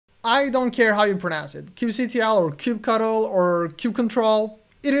I don't care how you pronounce it, kubectl or kubectl or kubectl,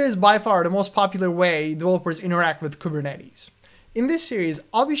 it is by far the most popular way developers interact with Kubernetes. In this series,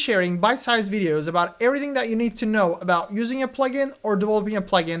 I'll be sharing bite-sized videos about everything that you need to know about using a plugin or developing a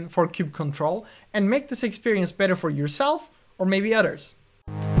plugin for kubectl and make this experience better for yourself or maybe others.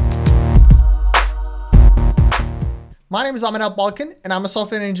 My name is Ahmet Albalkan and I'm a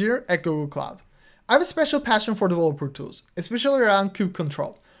software engineer at Google Cloud. I have a special passion for developer tools, especially around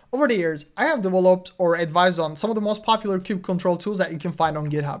kubectl. Over the years, I have developed or advised on some of the most popular kubectl tools that you can find on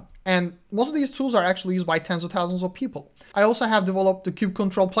GitHub. And most of these tools are actually used by tens of thousands of people. I also have developed the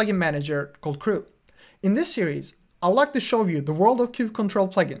kubectl plugin manager called Crew. In this series, I would like to show you the world of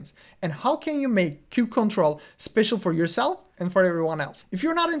kubectl plugins and how can you make kubectl special for yourself and for everyone else. If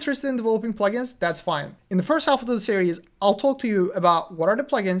you're not interested in developing plugins, that's fine. In the first half of the series, I'll talk to you about what are the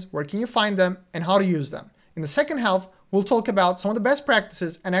plugins, where can you find them, and how to use them. In the second half, we'll talk about some of the best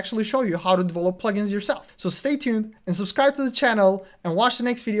practices and actually show you how to develop plugins yourself. So stay tuned and subscribe to the channel and watch the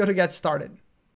next video to get started.